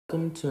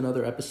Welcome to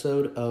another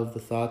episode of the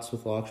Thoughts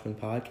with Lakshman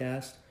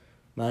podcast.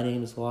 My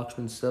name is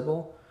Lakshman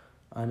Sybil.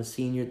 I'm a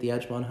senior at the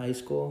Edgemont High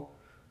School,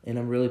 and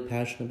I'm really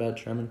passionate about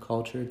German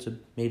culture. It's a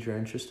major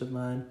interest of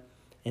mine.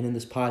 And in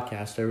this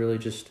podcast, I really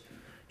just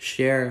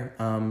share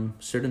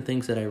certain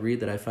things that I read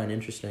that I find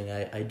interesting.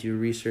 I do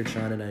research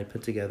on it, and I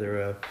put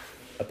together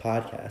a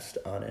podcast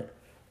on it.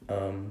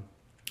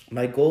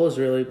 My goal is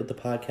really with the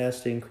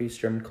podcast to increase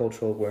German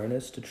cultural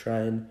awareness, to try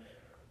and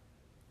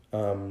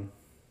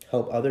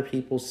help other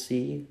people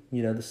see,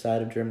 the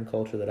side of German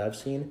culture that I've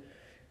seen,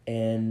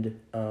 and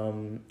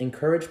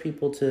encourage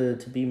people to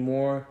be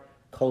more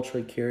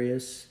culturally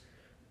curious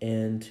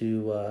and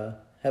to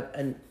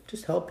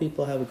just help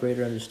people have a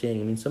greater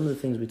understanding. I mean, some of the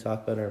things we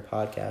talk about in our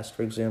podcast,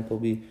 for example,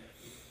 we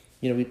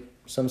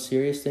some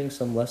serious things,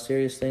 some less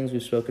serious things.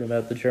 We've spoken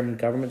about the German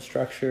government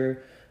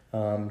structure,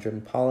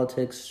 German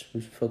politics.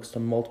 We've focused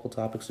on multiple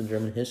topics in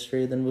German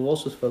history. Then we've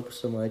also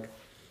focused on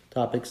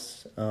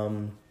topics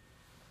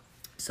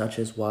such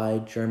as why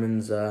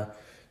Germans,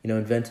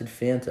 invented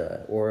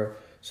Fanta, or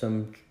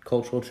some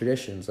cultural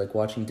traditions like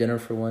watching Dinner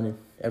for One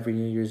every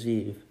New Year's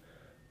Eve.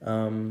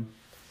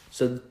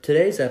 So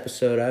today's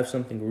episode, I have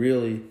something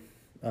really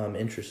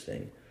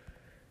interesting,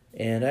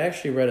 and I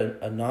actually read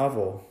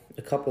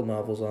a couple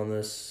novels on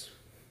this.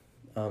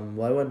 I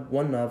read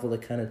one novel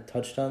that kind of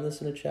touched on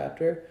this in a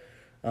chapter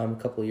a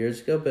couple of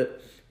years ago,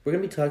 but we're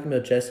going to be talking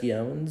about Jesse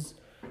Owens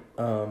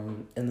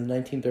in the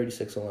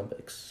 1936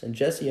 Olympics. And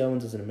Jesse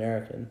Owens is an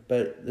American,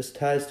 but this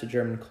ties to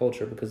German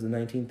culture because the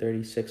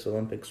 1936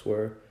 Olympics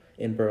were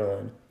in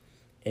Berlin.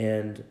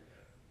 And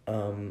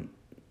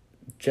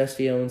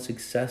Jesse Owens'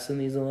 success in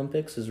these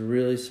Olympics is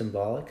really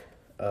symbolic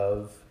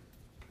of,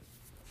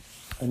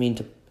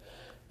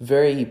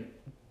 very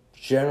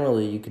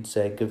generally you could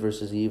say good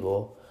versus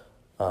evil.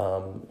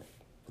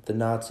 With the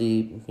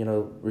Nazi,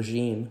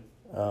 regime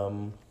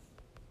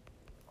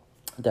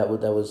that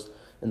was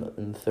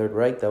in the Third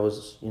Reich, that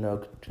was,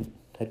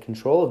 had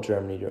control of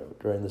Germany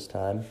during this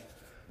time.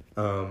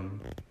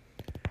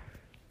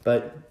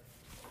 But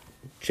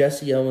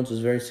Jesse Owens was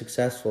very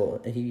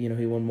successful. He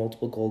won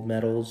multiple gold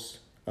medals.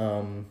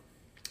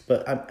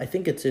 But I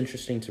think it's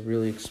interesting to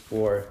really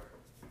explore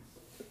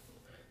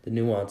the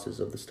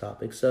nuances of this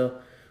topic. So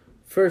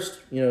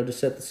first, to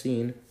set the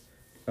scene,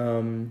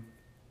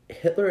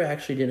 Hitler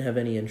actually didn't have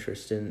any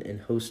interest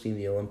in hosting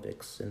the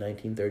Olympics in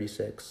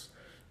 1936.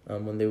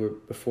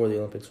 Before the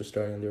Olympics were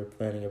starting, they were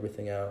planning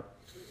everything out.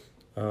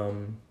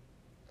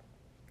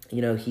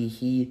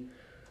 He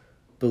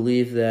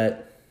believed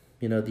that,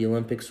 the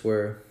Olympics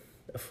were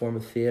a form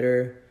of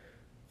theater.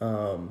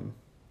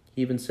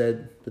 He even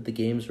said that the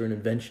games were an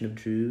invention of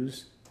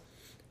Jews,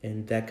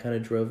 and that kind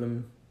of drove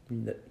him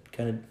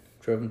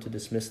to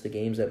dismiss the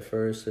games at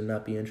first and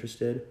not be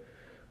interested.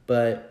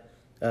 But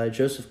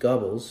Joseph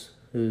Goebbels,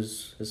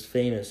 who's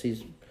famous,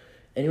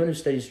 anyone who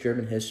studies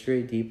German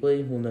history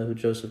deeply will know who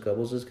Joseph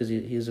Goebbels is, because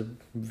he has a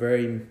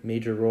very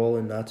major role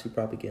in Nazi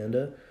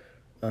propaganda.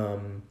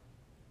 And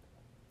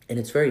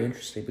it's very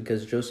interesting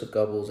because Joseph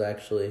Goebbels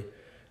actually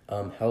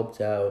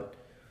helped out.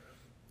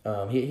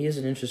 He has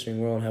an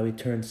interesting role in how he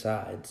turned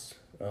sides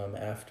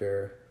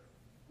after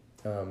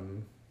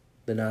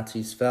the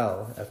Nazis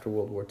fell after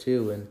World War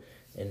II,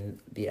 and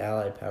the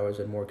Allied powers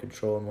had more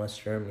control in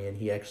West Germany, and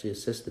he actually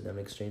assisted them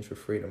in exchange for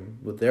freedom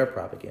with their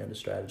propaganda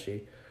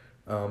strategy.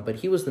 But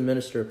he was the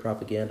minister of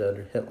propaganda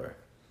under Hitler.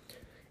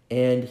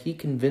 And he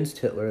convinced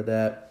Hitler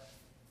that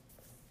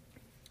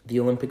the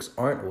Olympics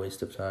aren't a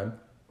waste of time,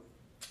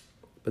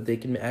 but they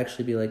can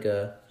actually be like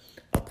a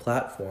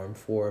platform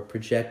for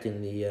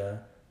projecting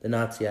the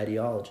Nazi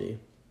ideology.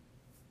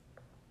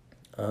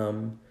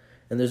 And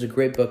there's a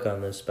great book on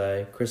this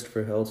by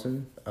Christopher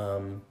Hilton.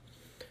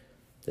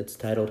 It's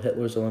titled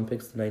Hitler's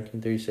Olympics, the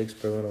 1936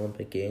 Berlin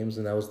Olympic Games,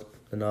 and that was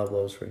the novel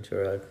I was referring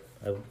to.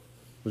 I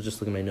was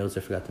just looking at my notes, I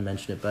forgot to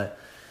mention it, but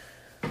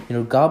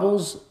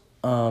Goebbels,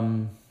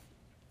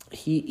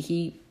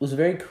 he was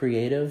very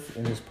creative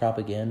in his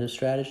propaganda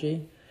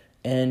strategy,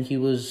 and he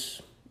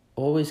was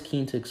always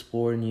keen to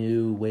explore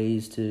new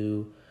ways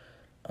to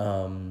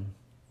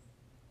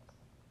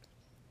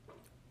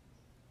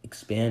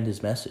expand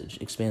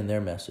their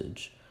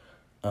message,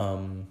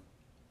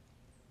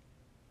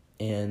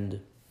 and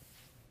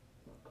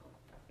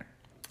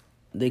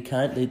they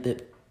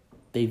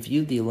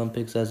viewed the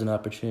Olympics as an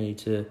opportunity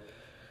to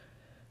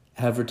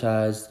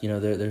advertise,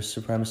 their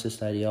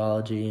supremacist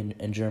ideology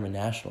and German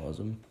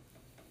nationalism.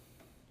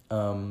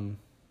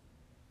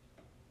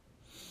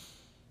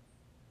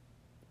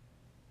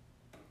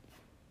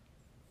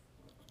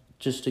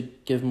 Just to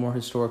give more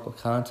historical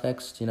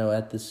context,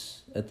 at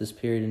this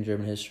period in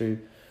German history,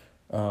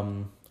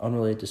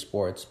 unrelated to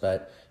sports,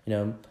 but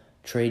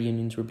trade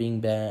unions were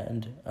being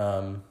banned,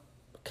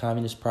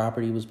 communist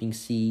property was being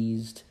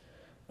seized,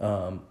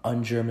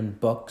 un-German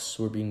books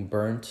were being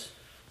burnt.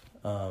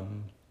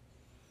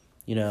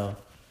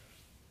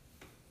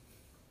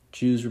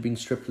 Jews were being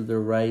stripped of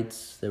their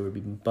rights. They were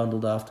being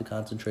bundled off to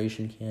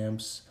concentration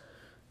camps.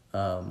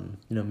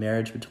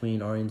 Marriage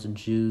between Aryans and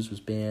Jews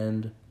was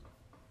banned.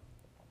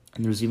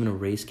 And there was even a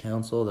race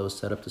council that was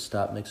set up to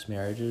stop mixed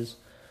marriages.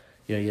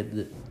 You know, you had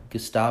the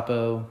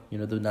Gestapo, you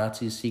know, the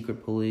Nazis'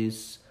 secret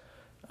police.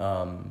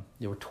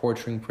 They were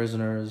torturing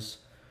prisoners.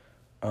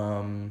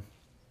 And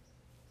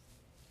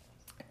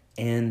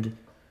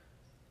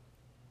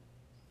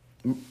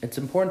it's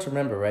important to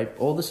remember, right?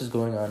 All this is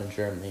going on in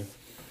Germany.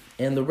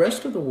 And the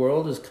rest of the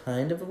world is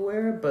kind of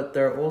aware, but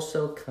they're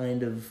also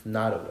kind of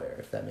not aware,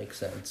 if that makes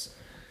sense.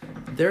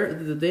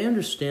 They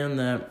understand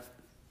that,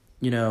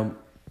 you know,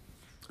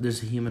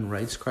 there's a human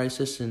rights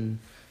crisis in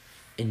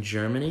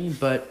Germany,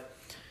 but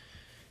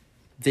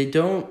they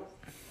don't.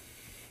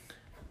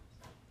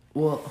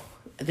 Well,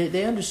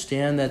 they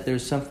understand that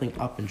there's something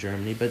up in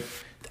Germany, but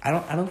I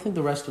don't think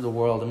the rest of the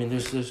world. I mean,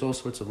 there's all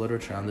sorts of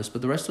literature on this,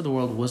 but the rest of the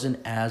world wasn't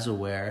as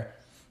aware.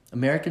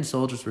 American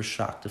soldiers were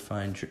shocked to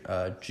find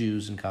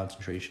Jews in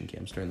concentration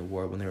camps during the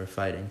war when they were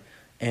fighting,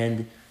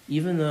 and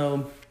even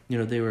though, you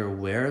know, they were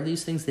aware of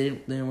these things, they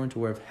weren't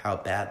aware of how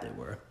bad they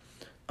were.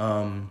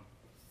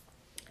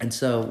 And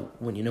so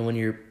when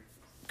you're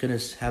gonna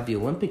have the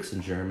Olympics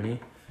in Germany,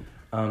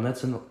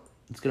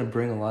 it's gonna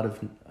bring a lot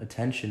of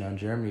attention on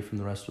Germany from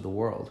the rest of the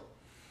world.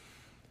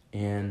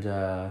 And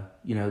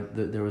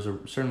there was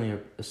certainly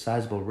a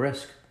sizable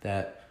risk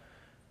that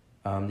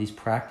these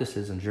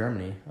practices in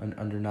Germany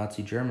under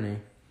Nazi Germany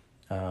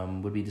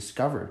would be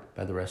discovered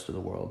by the rest of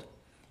the world,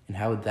 and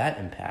how would that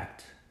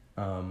impact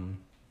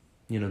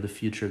the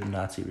future of the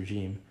Nazi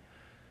regime?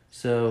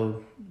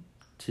 So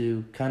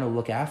to kind of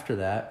look after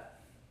that,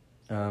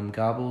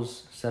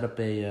 Goebbels set up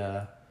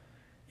an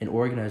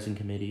organizing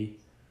committee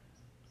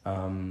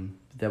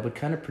that would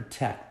kind of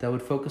that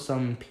would focus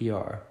on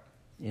PR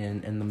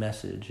and the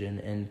message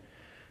and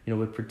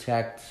would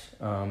protect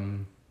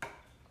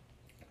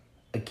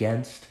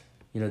against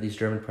these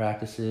German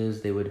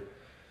practices. They would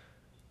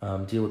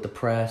deal with the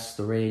press,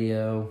 the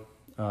radio,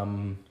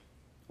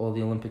 all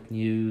the Olympic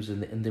news,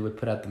 and they would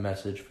put out the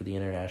message for the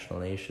international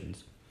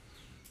nations.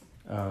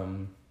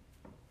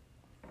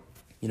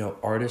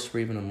 Artists were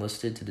even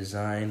enlisted to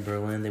design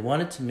Berlin. They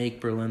wanted to make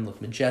Berlin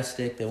look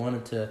majestic. They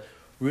wanted to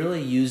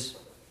really use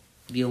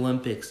the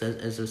Olympics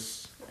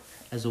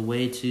as a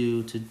way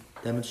to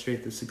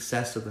demonstrate the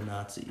success of the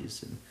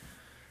Nazis.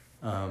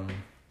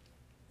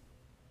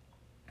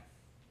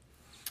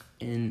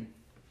 And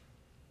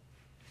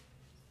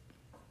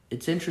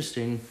it's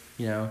interesting,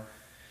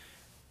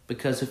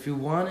 because if you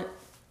want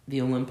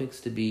the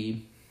Olympics to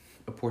be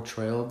a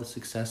portrayal of the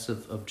success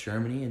of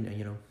Germany,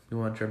 and we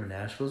want German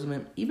nationalism,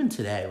 and even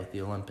today with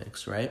the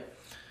Olympics, right?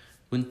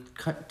 When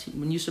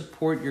you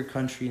support your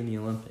country in the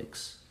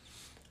Olympics,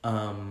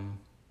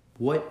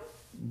 what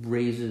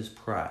raises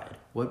pride?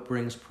 What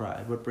brings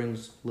pride? What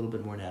brings a little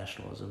bit more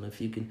nationalism? If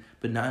you can,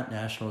 but not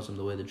nationalism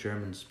the way the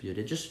Germans viewed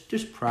it,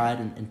 just pride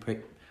and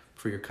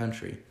for your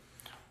country.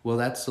 Well,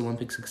 that's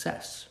Olympic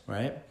success,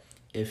 right?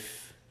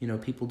 If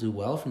people do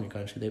well from your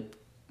country,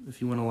 if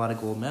you win a lot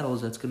of gold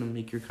medals, that's going to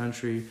make your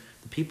country,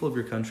 the people of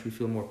your country,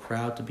 feel more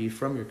proud to be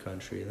from your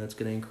country, and that's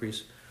going to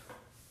increase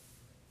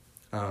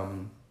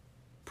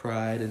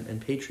pride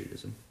and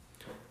patriotism.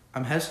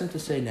 I'm hesitant to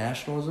say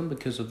nationalism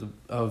because of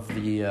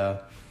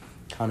the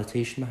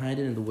connotation behind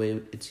it and the way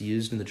it's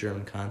used in the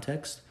German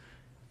context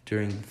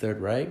during the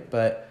Third Reich,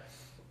 but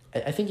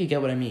I think you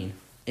get what I mean.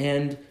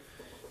 And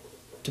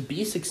to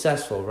be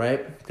successful,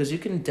 right? Because you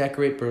can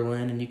decorate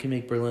Berlin and you can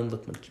make Berlin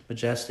look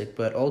majestic,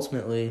 but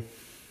ultimately,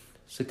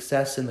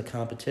 success in the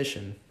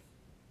competition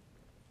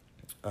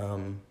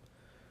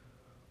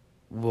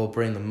will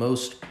bring the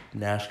most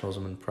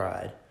nationalism and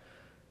pride.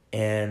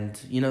 And,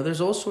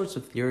 there's all sorts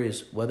of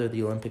theories whether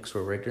the Olympics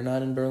were rigged or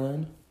not in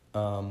Berlin.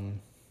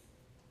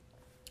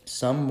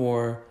 Some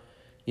more,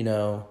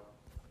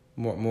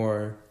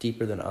 more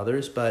deeper than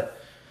others. But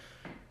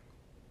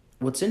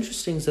what's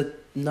interesting is that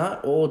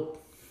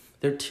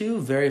there are two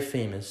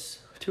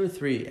or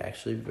three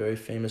actually very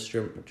famous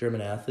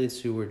German athletes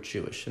who were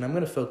Jewish. And I'm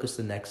going to focus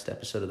the next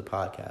episode of the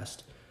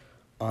podcast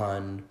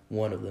on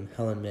one of them,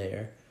 Helen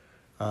Mayer.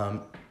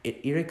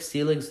 Erik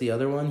Selig's the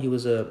other one. He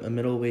was a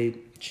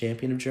middleweight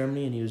champion of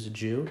Germany, and he was a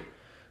Jew.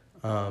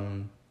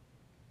 And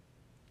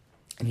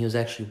he was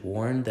actually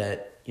warned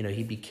that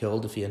he'd be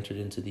killed if he entered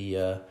into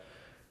the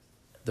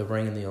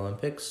ring in the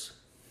Olympics.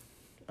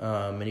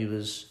 And he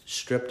was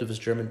stripped of his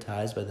German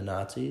ties by the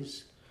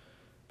Nazis.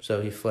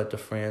 So he fled to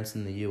France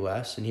and the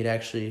U.S., and he'd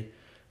actually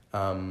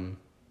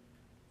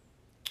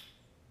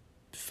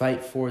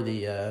fight for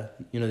the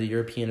the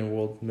European and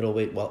World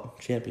Middleweight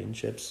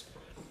Championships.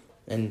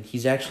 And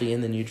he's actually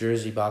in the New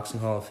Jersey Boxing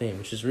Hall of Fame,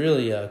 which is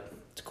really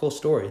it's a cool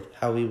story,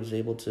 how he was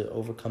able to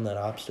overcome that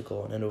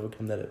obstacle and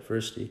overcome that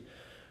adversity.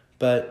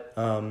 But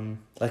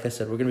like I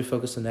said, we're going to be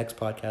focused on the next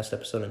podcast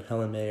episode on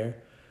Helen Mayer.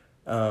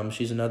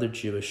 She's another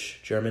Jewish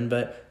German,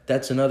 but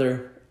that's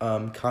another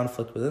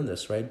conflict within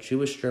this, right?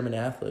 Jewish German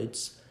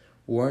athletes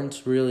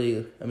weren't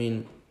really,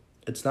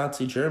 it's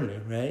Nazi Germany,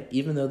 right?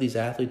 Even though these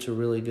athletes are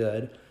really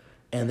good,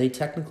 and they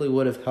technically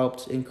would have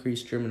helped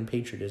increase German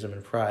patriotism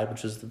and pride,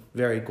 which is the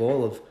very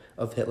goal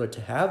of Hitler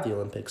to have the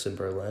Olympics in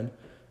Berlin.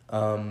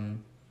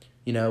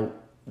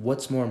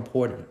 What's more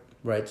important?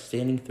 right,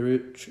 standing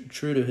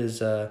true to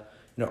his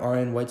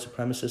Aryan white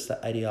supremacist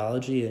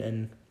ideology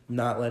and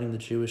not letting the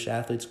Jewish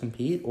athletes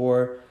compete,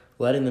 or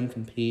letting them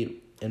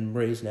compete and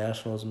raise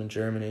nationalism in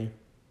Germany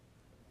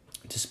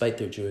despite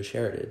their Jewish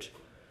heritage.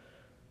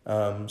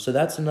 So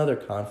that's another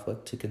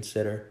conflict to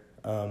consider,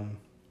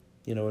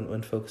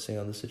 when focusing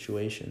on the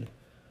situation.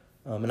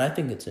 And I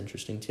think it's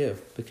interesting too,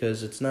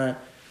 because it's not,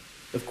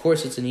 of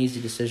course it's an easy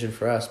decision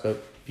for us,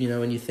 but,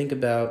 when you think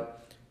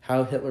about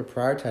how Hitler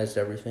prioritized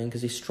everything,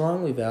 because he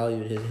strongly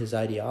valued his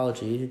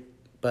ideology,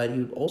 but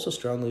he also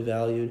strongly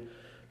valued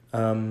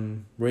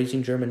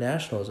raising German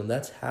nationalism.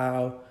 That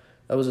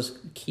was a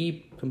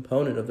key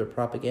component of their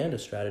propaganda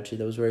strategy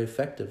that was very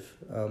effective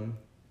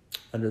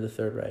under the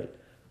Third Reich.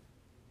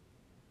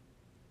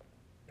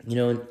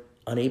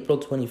 On April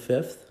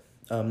 25th,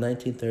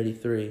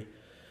 1933,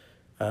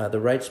 the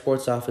Reich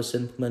Sports Office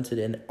implemented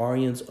an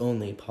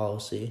Aryans-only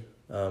policy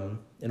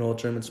in all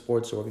German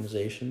sports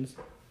organizations.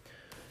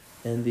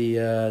 And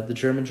the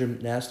German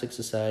Gymnastics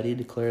Society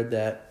declared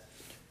that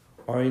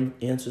Aryan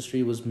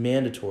ancestry was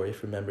mandatory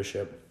for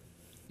membership.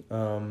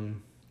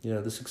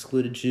 This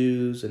excluded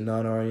Jews, and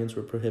non-Aryans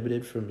were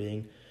prohibited from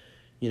being,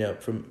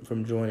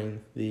 from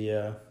joining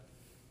the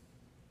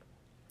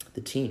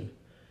team.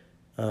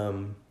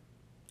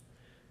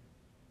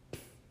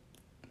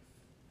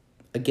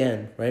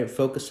 Again, right,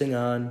 focusing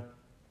on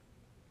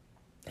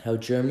how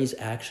Germany's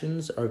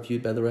actions are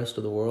viewed by the rest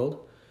of the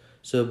world.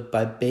 So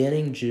by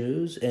banning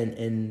Jews and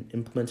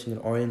implementing an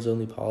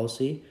Aryans-only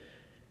policy,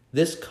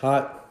 this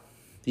caught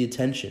the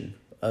attention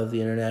of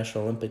the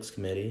International Olympics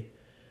Committee,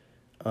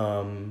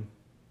 and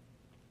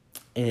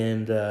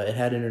it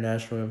had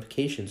international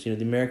implications. The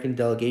American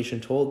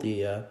delegation told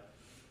the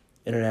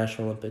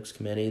International Olympics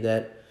Committee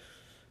that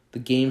the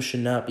games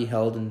should not be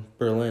held in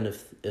Berlin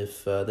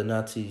if the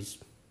Nazis,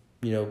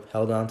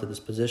 held on to this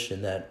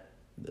position that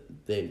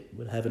they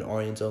would have an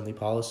Aryans-only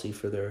policy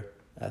for their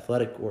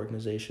athletic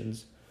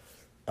organizations.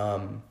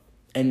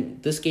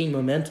 And this gained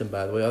momentum,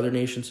 by the way. Other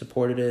nations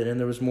supported it, and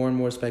there was more and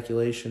more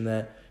speculation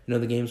that,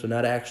 the games would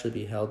not actually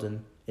be held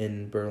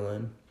in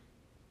Berlin.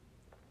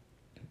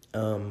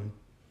 And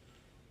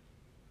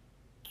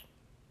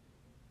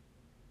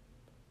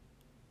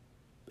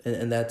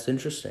that's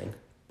interesting.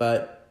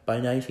 But by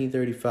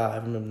 1935, I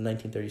remember the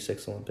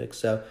 1936 Olympics,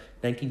 so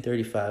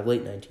 1935,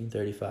 late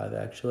 1935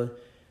 actually,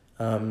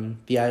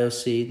 the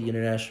IOC, the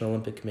International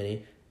Olympic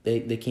Committee,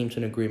 they came to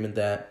an agreement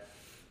that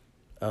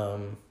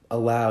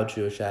allowed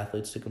Jewish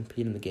athletes to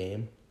compete in the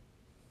game.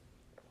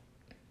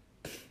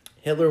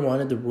 Hitler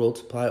wanted the rule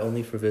to apply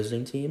only for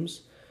visiting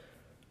teams,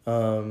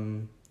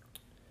 and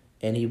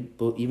he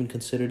even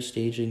considered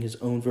staging his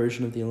own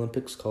version of the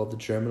Olympics called the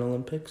German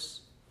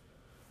Olympics.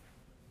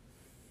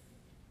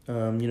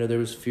 There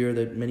was fear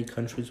that many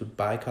countries would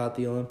boycott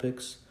the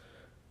Olympics.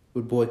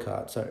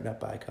 Boycott. I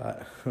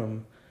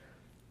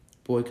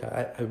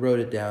wrote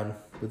it down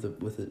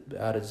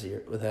without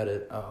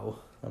an O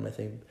on my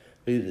thing.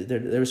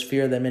 There was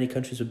fear that many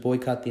countries would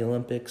boycott the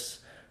Olympics.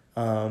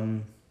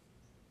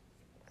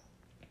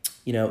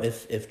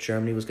 If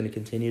Germany was going to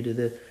continue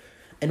to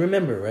and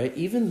remember, right?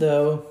 Even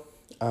though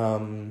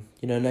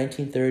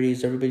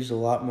 1930s, everybody's a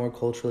lot more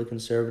culturally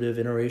conservative.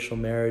 Interracial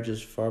marriage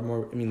is far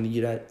more.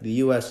 The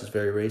U.S. is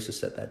very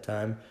racist at that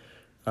time.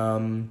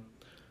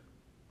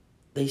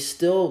 It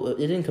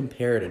didn't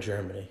compare to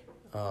Germany,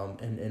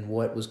 and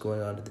what was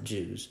going on to the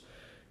Jews,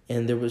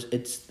 and there was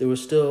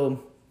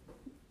still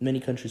many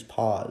countries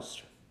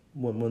paused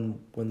when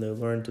they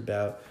learned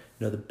about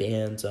the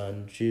bans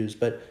on Jews,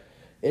 but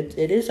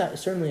it is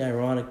certainly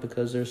ironic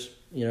because there's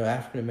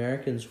African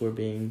Americans were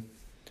being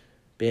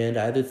banned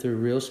either through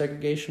real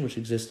segregation, which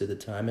existed at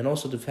the time, and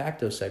also de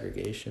facto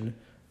segregation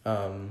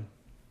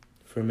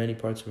for many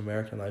parts of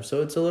American life.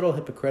 So it's a little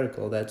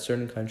hypocritical that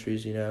certain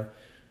countries,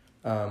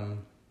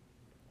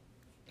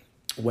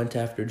 went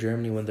after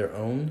Germany when their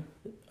own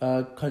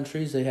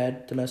countries, they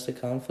had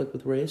domestic conflict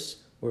with race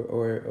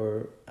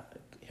or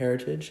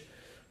heritage.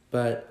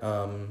 But,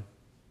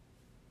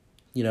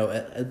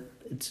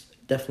 it's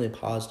definitely a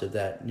positive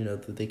that,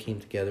 that they came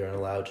together and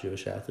allowed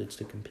Jewish athletes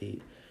to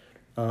compete.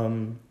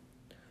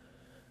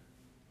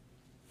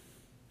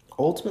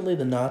 Ultimately,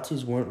 the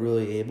Nazis weren't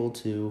really able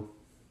to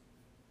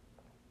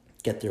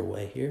get their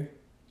way here.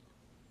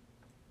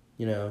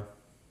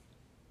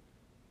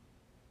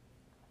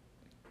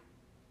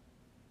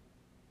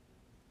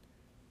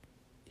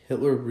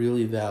 Hitler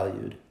really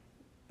valued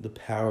the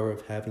power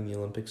of having the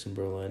Olympics in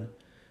Berlin,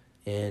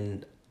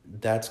 and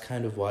that's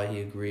kind of why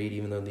he agreed,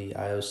 even though the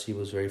IOC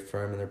was very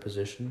firm in their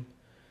position.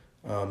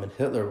 And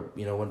Hitler,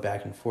 went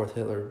back and forth.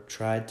 Hitler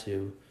tried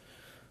to,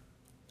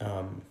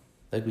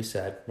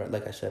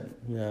 like I said,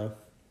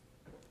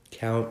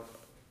 count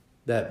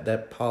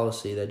that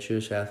policy that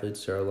Jewish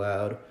athletes are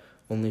allowed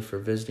only for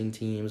visiting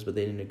teams, but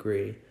they didn't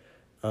agree.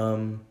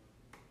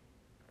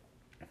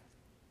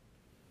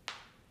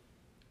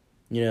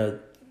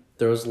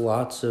 There was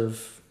lots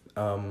of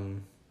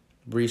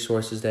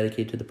resources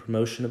dedicated to the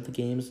promotion of the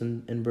games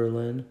in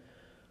Berlin.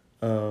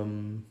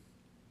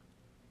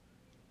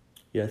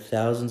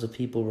 thousands of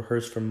people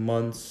rehearsed for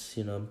months,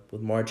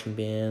 with marching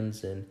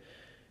bands, and,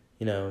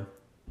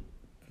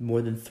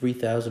 more than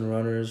 3,000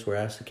 runners were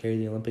asked to carry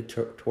the Olympic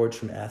torch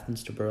from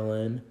Athens to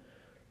Berlin.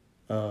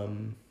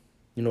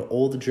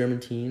 All the German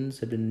teams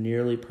had been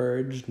nearly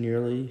purged,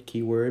 nearly,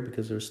 key word,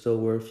 because there still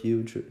were a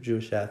few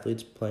Jewish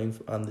athletes playing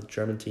on the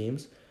German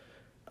teams.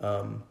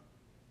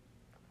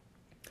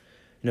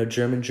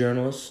 German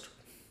journalists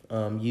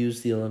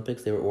used the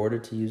Olympics. They were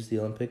ordered to use the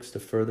Olympics to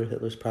further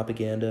Hitler's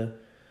propaganda.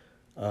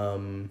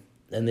 And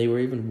they were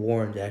even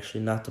warned,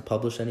 actually, not to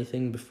publish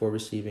anything before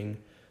receiving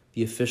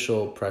the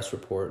official press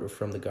report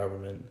from the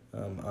government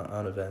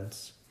on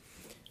events.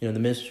 The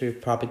Ministry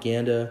of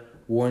Propaganda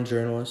warned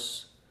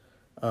journalists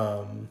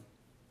that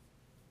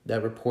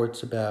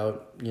reports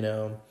about,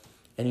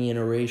 any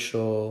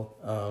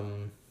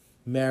interracial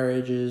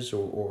marriages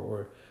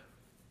or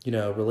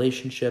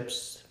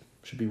relationships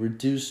should be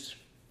reduced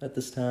at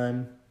this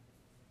time.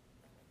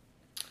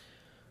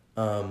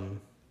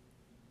 And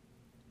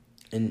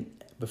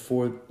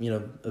before,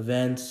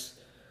 events,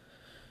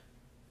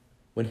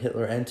 when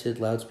Hitler entered,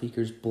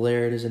 loudspeakers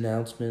blared his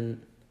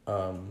announcement.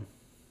 The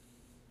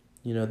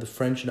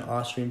French and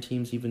Austrian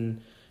teams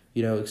even,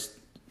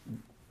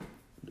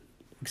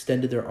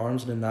 extended their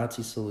arms in a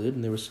Nazi salute,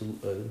 and they were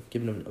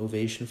given an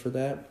ovation for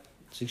that.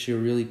 It's actually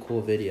a really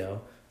cool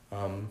video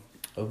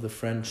of the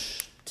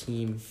French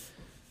team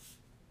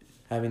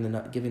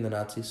giving the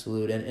Nazi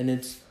salute, and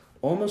it's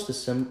almost a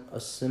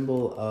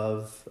symbol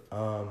of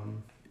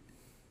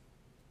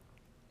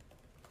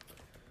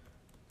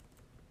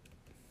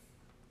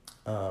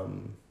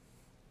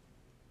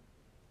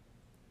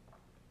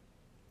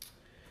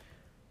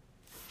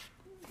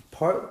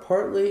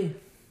partly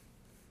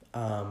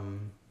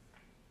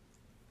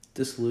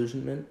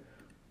disillusionment,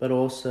 but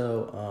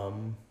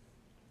also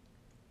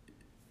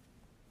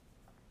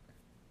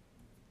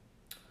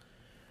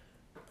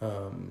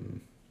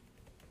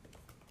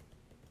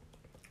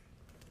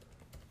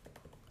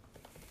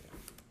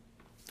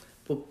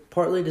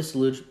partly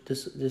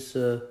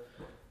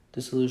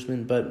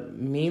disillusionment, but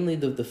mainly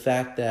the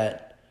fact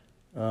that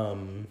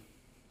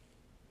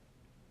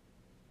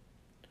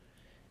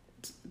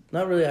it's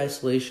not really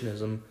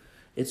isolationism.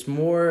 It's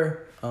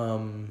more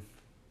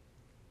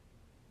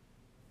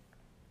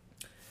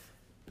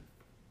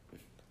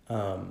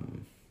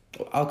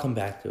I'll come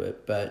back to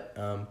it, but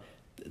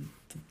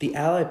the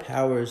Allied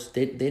powers,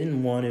 they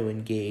didn't want to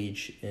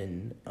engage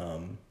in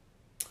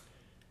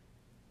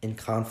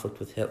conflict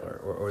with Hitler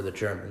or the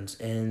Germans,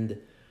 and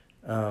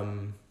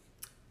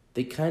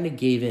they kind of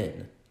gave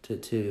in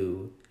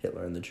to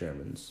Hitler and the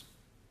Germans.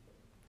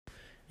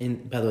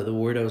 And by the way, the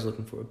word I was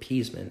looking for,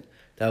 appeasement,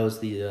 that was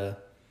the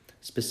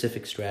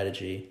specific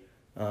strategy,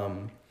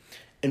 and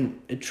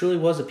it truly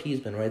was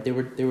appeasement, right? They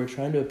were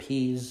trying to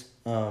appease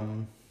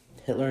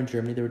Hitler and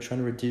Germany. They were trying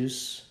to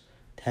reduce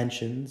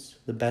tensions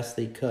the best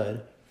they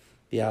could.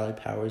 The Allied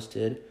powers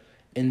did,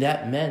 and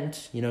that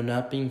meant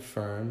not being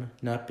firm,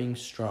 not being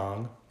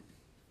strong,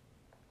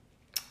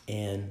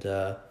 and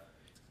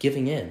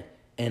giving in.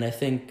 And I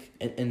think,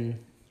 in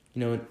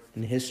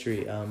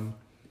history,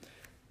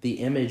 the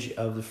image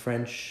of the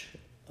French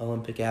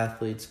Olympic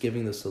athletes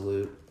giving the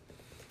salute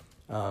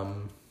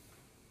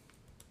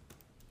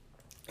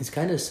is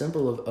kind of a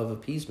symbol of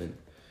appeasement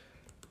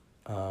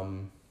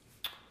from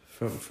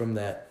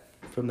that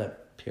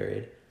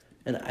period,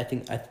 and I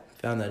think I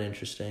found that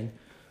interesting.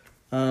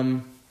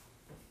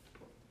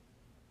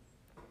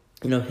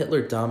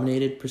 Hitler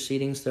dominated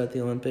proceedings throughout the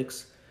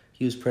Olympics.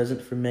 He was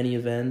present for many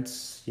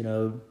events.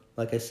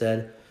 Like I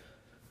said,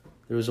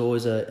 there was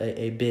always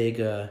a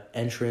big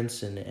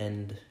entrance,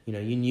 and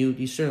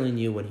you certainly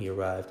knew when he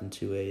arrived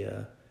into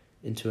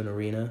an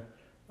arena.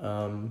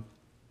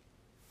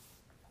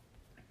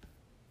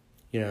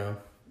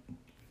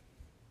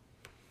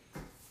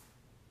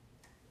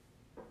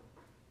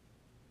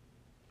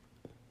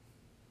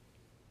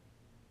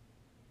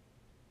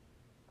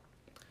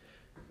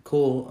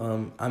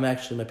 Cool. My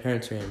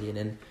parents are Indian,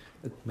 and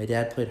my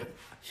dad played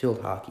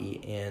field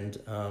hockey, and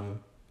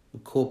the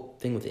cool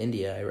thing with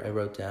India, I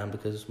wrote down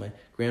because my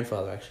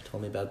grandfather actually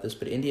told me about this,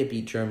 but India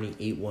beat Germany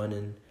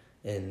 8-1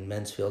 in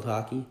men's field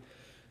hockey,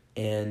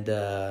 and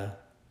their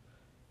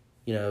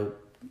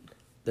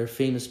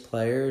famous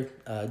player,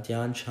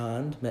 Dhyan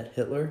Chand, met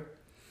Hitler,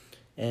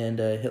 and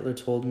Hitler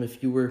told him,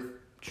 if you were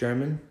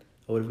German,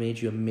 I would have made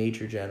you a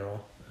major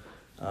general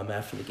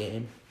after the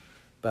game.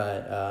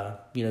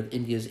 But,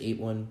 India's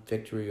 8-1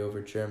 victory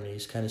over Germany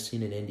is kind of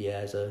seen in India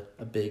as a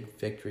big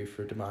victory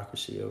for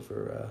democracy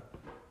over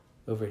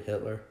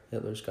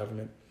Hitler's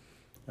government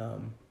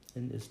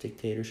and his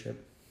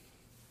dictatorship.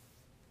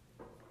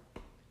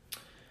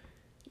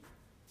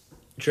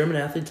 German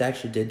athletes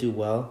actually did do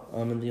well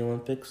in the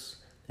Olympics.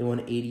 They won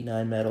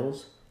 89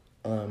 medals,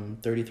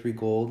 33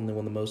 gold, and they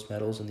won the most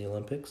medals in the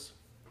Olympics.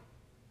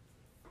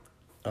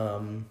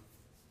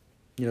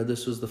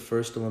 This was the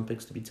first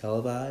Olympics to be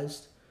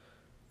televised.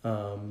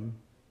 And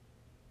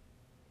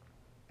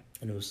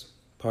it was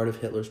part of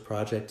Hitler's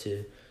project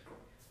to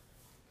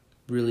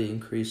really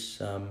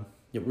increase,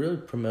 really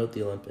promote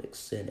the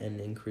Olympics and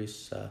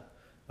increase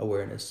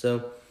awareness.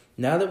 So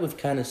now that we've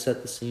kind of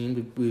set the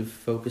scene, we've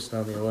focused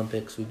on the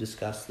Olympics, we've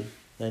discussed the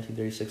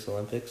 1936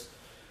 Olympics.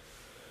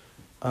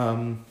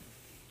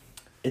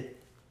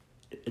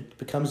 It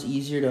becomes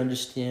easier to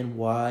understand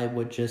why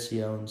what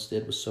Jesse Owens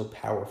did was so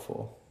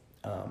powerful.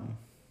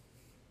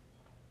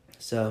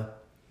 So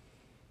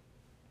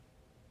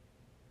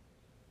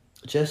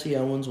Jesse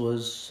Owens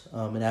was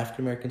an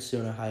African American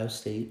student at Ohio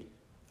State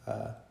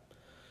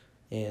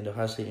and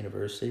Ohio State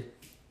University.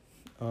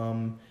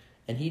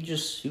 And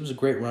he was a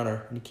great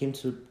runner, and he came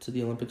to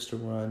the Olympics to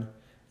run,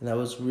 and that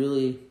was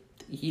really,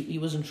 he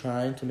wasn't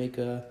trying to make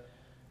a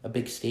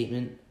big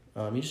statement.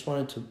 He just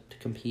wanted to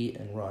compete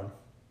and run.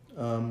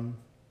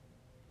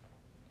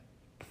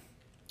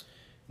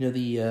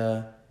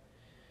 The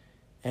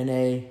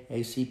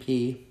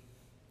NAACP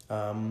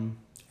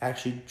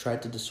actually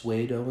tried to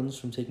dissuade Owens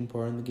from taking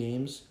part in the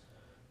games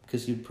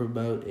because he would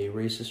promote a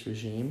racist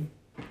regime.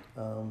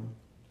 But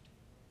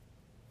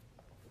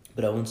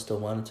Owens still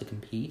wanted to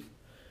compete.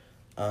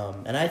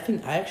 And I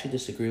actually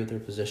disagree with their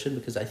position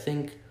because I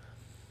think,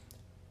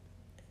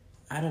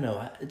 I don't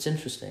know, it's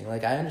interesting.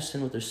 Like, I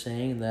understand what they're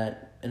saying,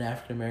 that an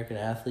African-American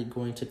athlete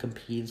going to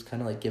compete is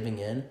kind of like giving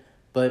in.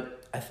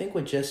 But I think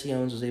what Jesse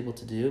Owens was able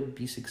to do,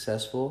 be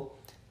successful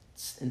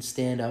and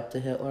stand up to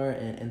Hitler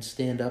and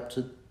stand up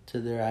to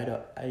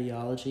their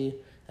ideology,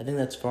 I think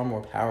that's far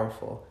more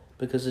powerful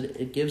because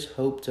it gives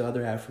hope to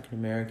other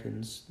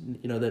African-Americans,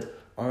 that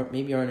aren't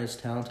as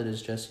talented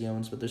as Jesse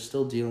Owens, but they're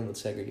still dealing with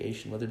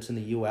segregation, whether it's in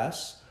the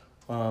U.S.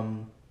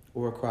 Or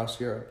across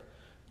Europe.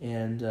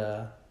 And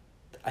I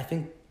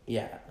think,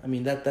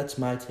 that's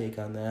my take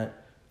on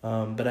that.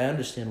 But I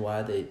understand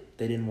why they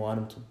didn't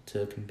want him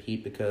to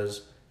compete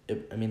because,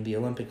 the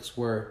Olympics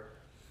were...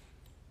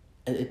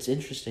 It's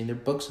interesting. There are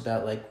books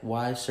about,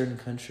 why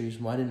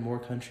didn't more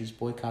countries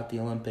boycott the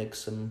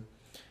Olympics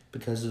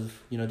because of,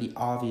 the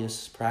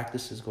obvious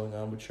practices going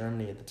on with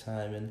Germany at the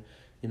time. And,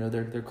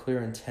 their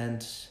clear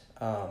intent,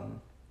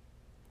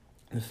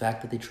 the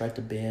fact that they tried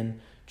to ban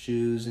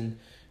Jews and,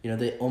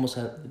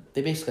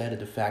 they basically had a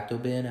de facto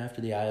ban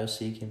after the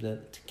IOC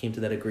came to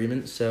that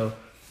agreement. So,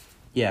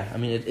 yeah,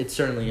 it's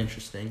certainly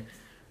interesting.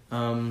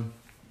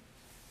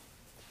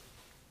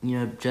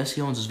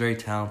 Jesse Owens is very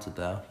talented,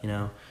 though.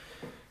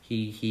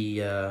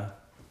 He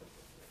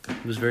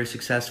was very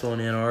successful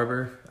in Ann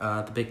Arbor,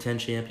 the Big Ten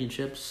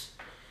championships.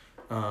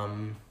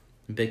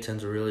 Big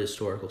Ten's a really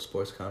historical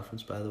sports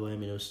conference, by the way.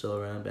 It was still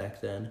around back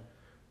then.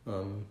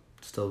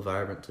 Still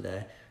vibrant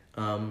today.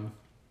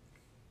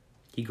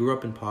 He grew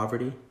up in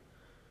poverty.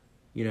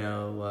 He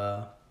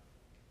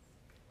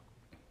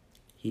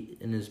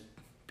in his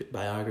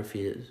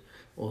biography is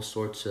all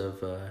sorts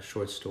of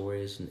short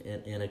stories and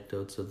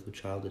anecdotes of the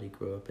childhood he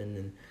grew up in,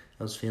 and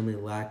how his family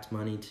lacked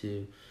money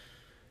to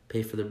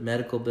pay for their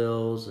medical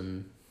bills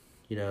and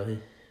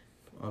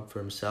for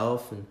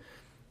himself, and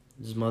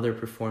his mother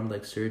performed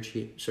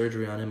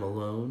surgery on him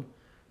alone,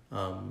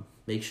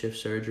 makeshift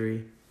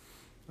surgery,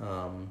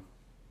 and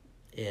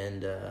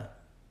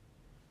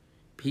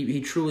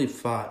he truly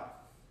fought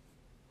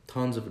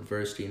tons of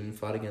adversity and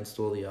fought against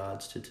all the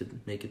odds to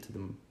make it to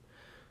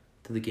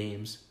the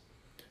games.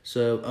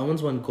 So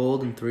Owens won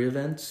gold in 3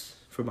 events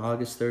from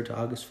August 3rd to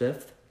August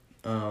 5th.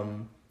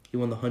 He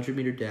won the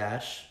 100-meter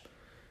dash,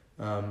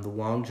 the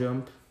long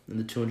jump, and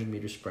the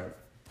 200-meter sprint.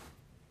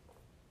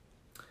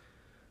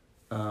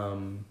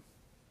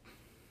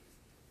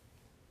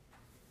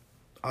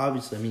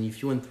 Obviously,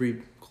 if you win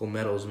 3 gold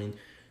medals,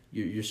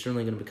 you're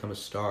certainly going to become a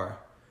star.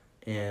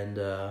 And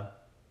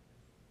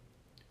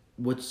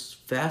what's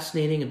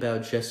fascinating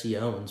about Jesse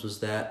Owens was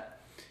that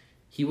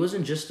he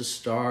wasn't just a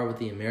star with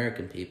the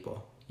American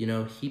people.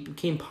 He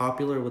became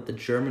popular with the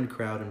German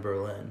crowd in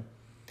Berlin.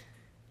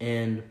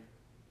 And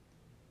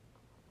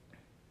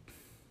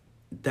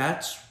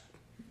that's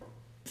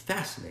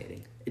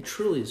fascinating. It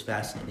truly is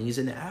fascinating. He's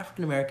an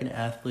African-American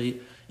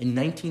athlete in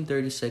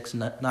 1936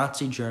 in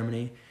Nazi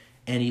Germany,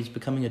 and he's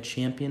becoming a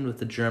champion with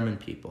the German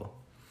people.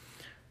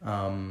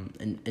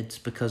 And it's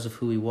because of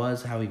who he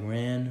was, how he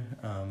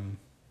ran.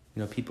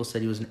 People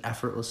said he was an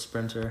effortless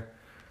sprinter.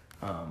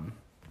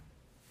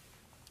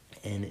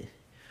 And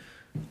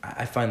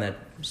I find that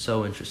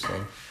so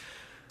interesting.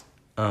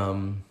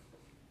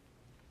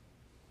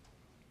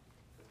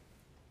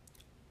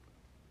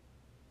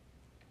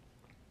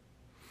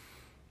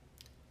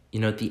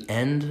 At the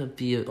end of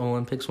the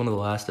Olympics, one of the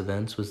last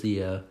events was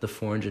the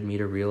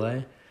 400-meter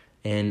relay,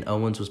 and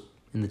Owens was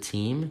in the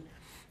team,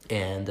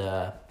 and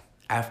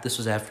this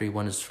was after he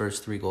won his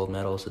first 3 gold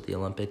medals at the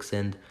Olympics,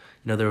 and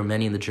there were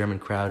many in the German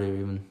crowd who were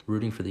even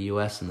rooting for the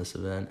U.S. in this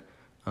event.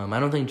 I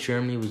don't think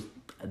Germany was,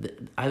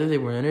 either they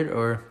were in it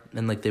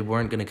and they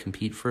weren't going to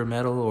compete for a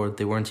medal, or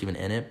they weren't even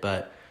in it,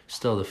 but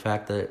still the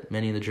fact that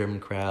many in the German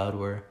crowd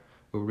were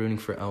rooting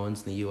for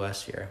Owens in the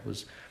U.S. here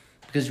was,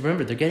 because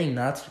remember, they're getting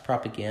Nazi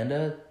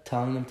propaganda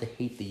telling them to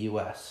hate the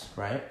U.S.,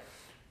 right?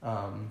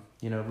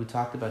 We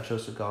talked about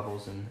Joseph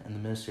Goebbels and the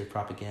Ministry of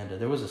Propaganda.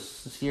 There was a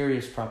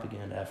serious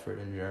propaganda effort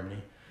in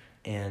Germany.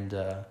 And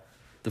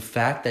the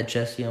fact that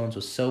Jesse Owens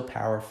was so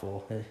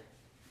powerful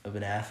of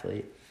an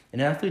athlete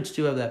And athletes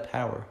do have that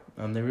power.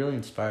 They really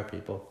inspire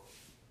people.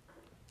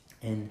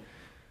 And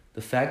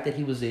the fact that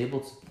he was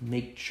able to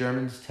make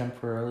Germans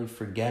temporarily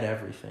forget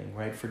everything,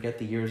 right? Forget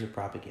the years of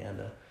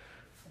propaganda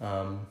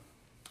that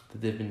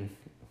they've been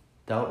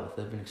dealt with,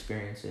 they've been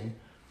experiencing,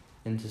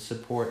 and to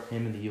support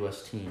him and the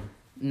U.S. team.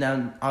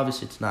 Now,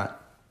 obviously, it's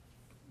not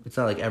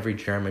like every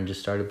German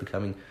just started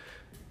becoming,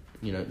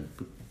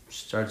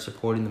 started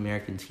supporting the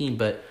American team,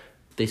 but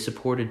they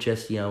supported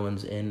Jesse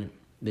Owens and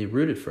they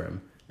rooted for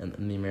him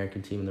and the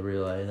American team in the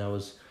relay, and that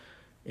was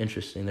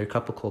interesting. There are a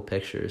couple cool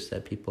pictures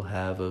that people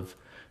have of,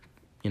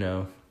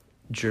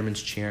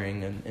 Germans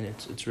cheering, and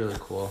it's really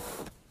cool.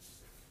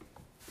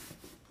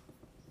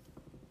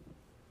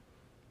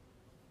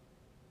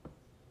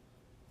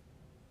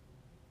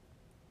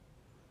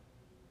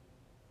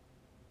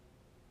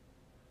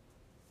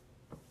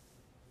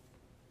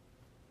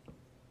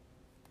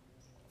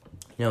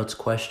 It's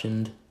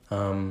questioned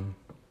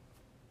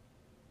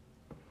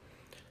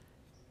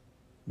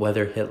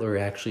whether Hitler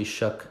actually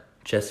shook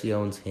Jesse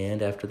Owens'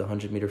 hand after the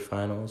 100-meter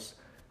finals.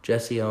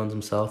 Jesse Owens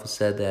himself has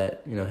said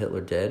that,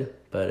 Hitler did,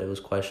 but it was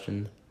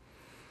questioned.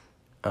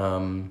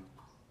 But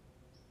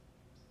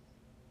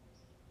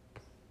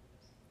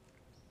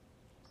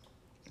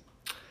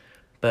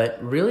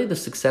really the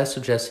success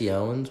of Jesse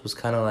Owens was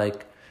kind of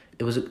like,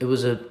 it was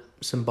a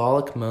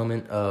symbolic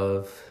moment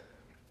of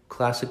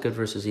classic good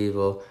versus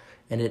evil,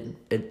 and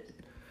it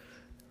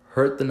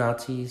hurt the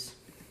Nazis,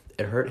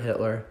 it hurt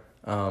Hitler,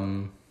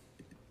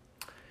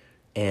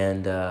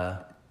 and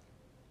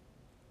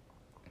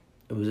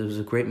it was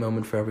a great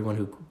moment for everyone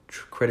who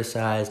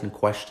criticized and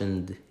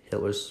questioned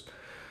Hitler's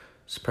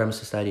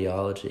supremacist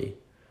ideology.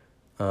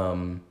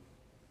 And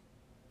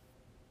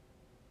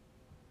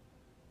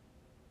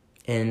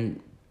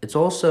it's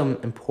also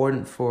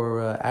important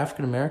for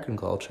African American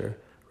culture,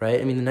 right?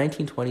 I mean, the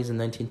 1920s and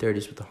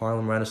 1930s with the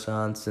Harlem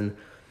Renaissance and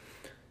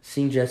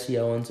seeing Jesse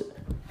Owens,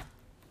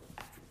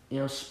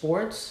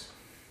 sports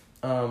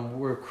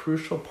were a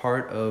crucial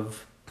part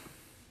of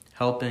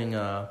helping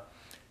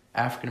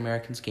African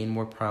Americans gain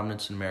more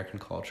prominence in American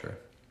culture,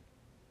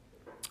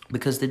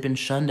 because they'd been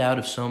shunned out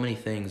of so many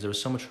things. There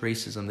was so much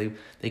racism.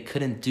 They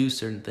couldn't do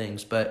certain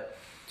things, but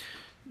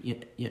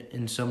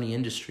in so many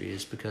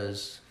industries,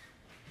 because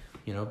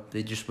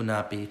they just would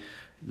not be.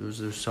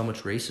 There's so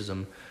much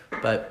racism,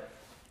 but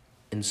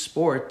in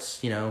sports,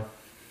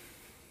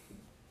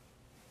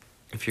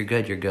 if you're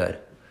good, you're good.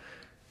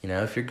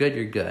 If you're good,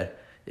 you're good.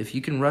 If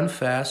you can run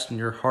fast and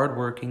you're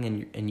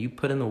hardworking and you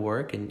put in the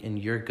work and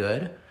you're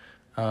good,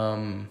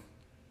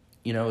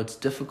 it's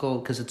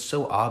difficult because it's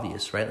so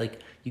obvious, right?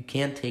 Like, you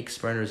can't take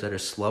sprinters that are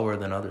slower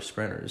than other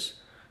sprinters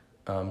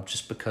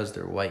just because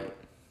they're white.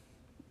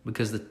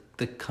 Because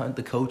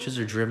the coaches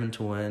are driven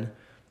to win.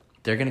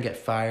 They're going to get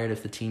fired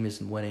if the team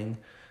isn't winning.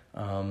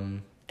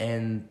 And,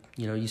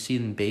 you see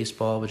it in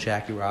baseball with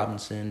Jackie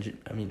Robinson.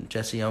 I mean,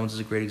 Jesse Owens is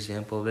a great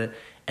example of it.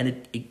 And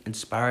it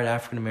inspired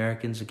African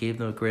Americans. It gave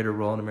them a greater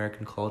role in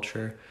American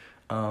culture.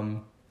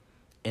 And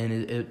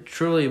it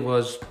truly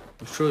was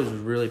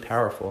really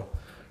powerful.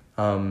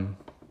 And,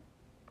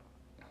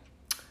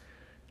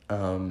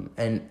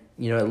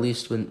 at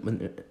least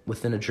when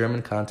within a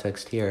German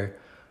context here,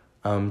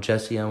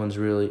 Jesse Owens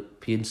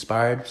he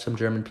inspired some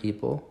German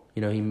people.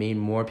 He made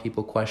more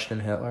people question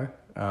Hitler.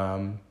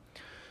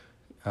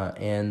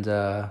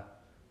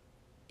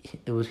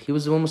 He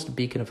was almost a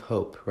beacon of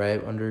hope,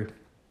 right? Under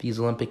these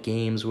Olympic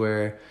Games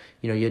where,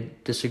 you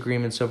had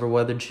disagreements over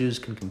whether Jews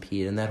can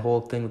compete, and that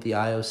whole thing with the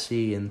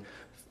IOC, and,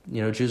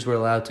 Jews were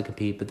allowed to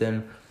compete, but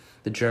then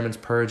the Germans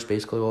purged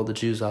basically all the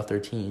Jews off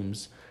their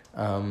teams.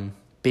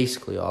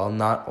 Basically all,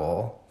 not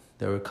all.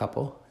 There were a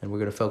couple, and we're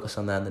going to focus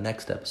on that in the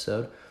next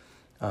episode.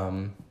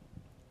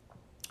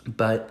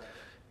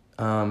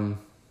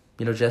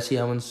 Jesse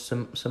Owens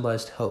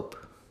symbolized hope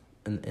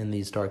in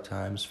these dark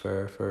times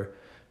for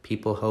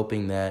people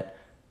hoping that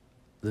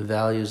the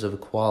values of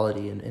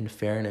equality and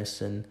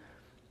fairness and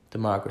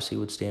democracy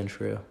would stand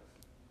true.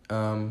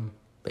 But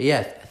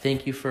yeah,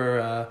 thank you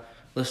for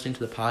listening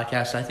to the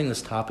podcast. I think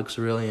this topic's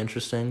really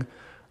interesting.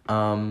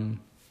 A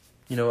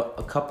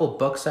couple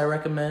books I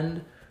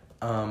recommend.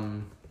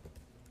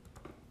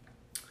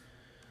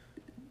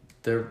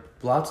 There are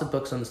lots of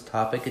books on this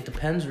topic. It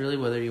depends really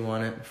whether you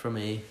want it from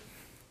an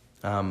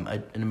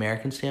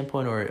American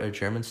standpoint or a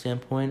German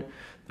standpoint.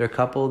 There are a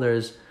couple.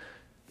 There's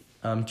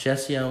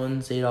Jesse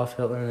Owens, Adolf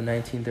Hitler in the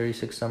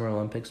 1936 Summer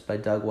Olympics by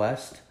Doug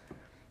West.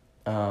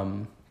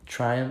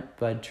 Triumph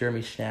by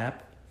Jeremy Schnapp.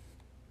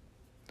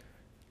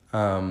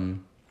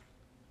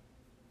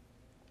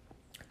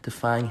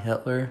 Defying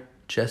Hitler,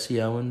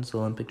 Jesse Owens,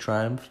 Olympic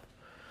Triumph.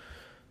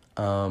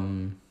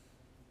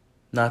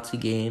 Nazi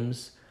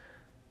Games,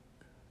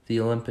 the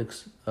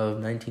Olympics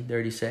of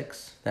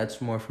 1936.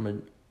 That's more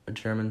from a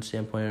German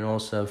standpoint, and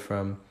also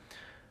from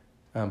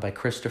by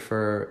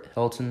Christopher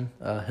Hilton,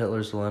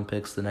 Hitler's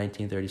Olympics, the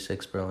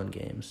 1936 Berlin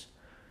Games.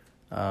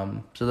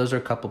 So those are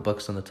a couple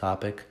books on the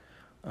topic.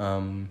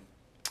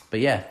 But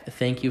yeah,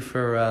 thank you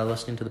for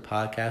listening to the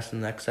podcast.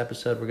 In the next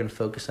episode, we're going to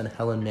focus on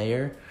Helen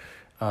Mayer.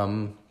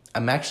 I'm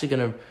actually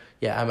going to,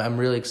 yeah, I'm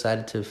really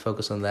excited to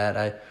focus on that.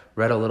 I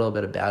read a little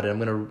bit about it. I'm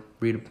gonna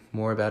read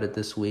more about it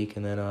this week,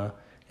 and then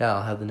yeah,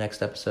 I'll have the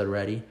next episode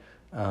ready.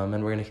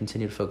 And we're gonna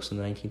continue to focus on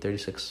the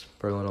 1936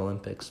 Berlin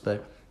Olympics.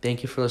 But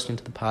thank you for listening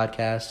to the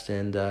podcast,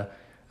 and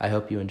I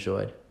hope you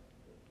enjoyed.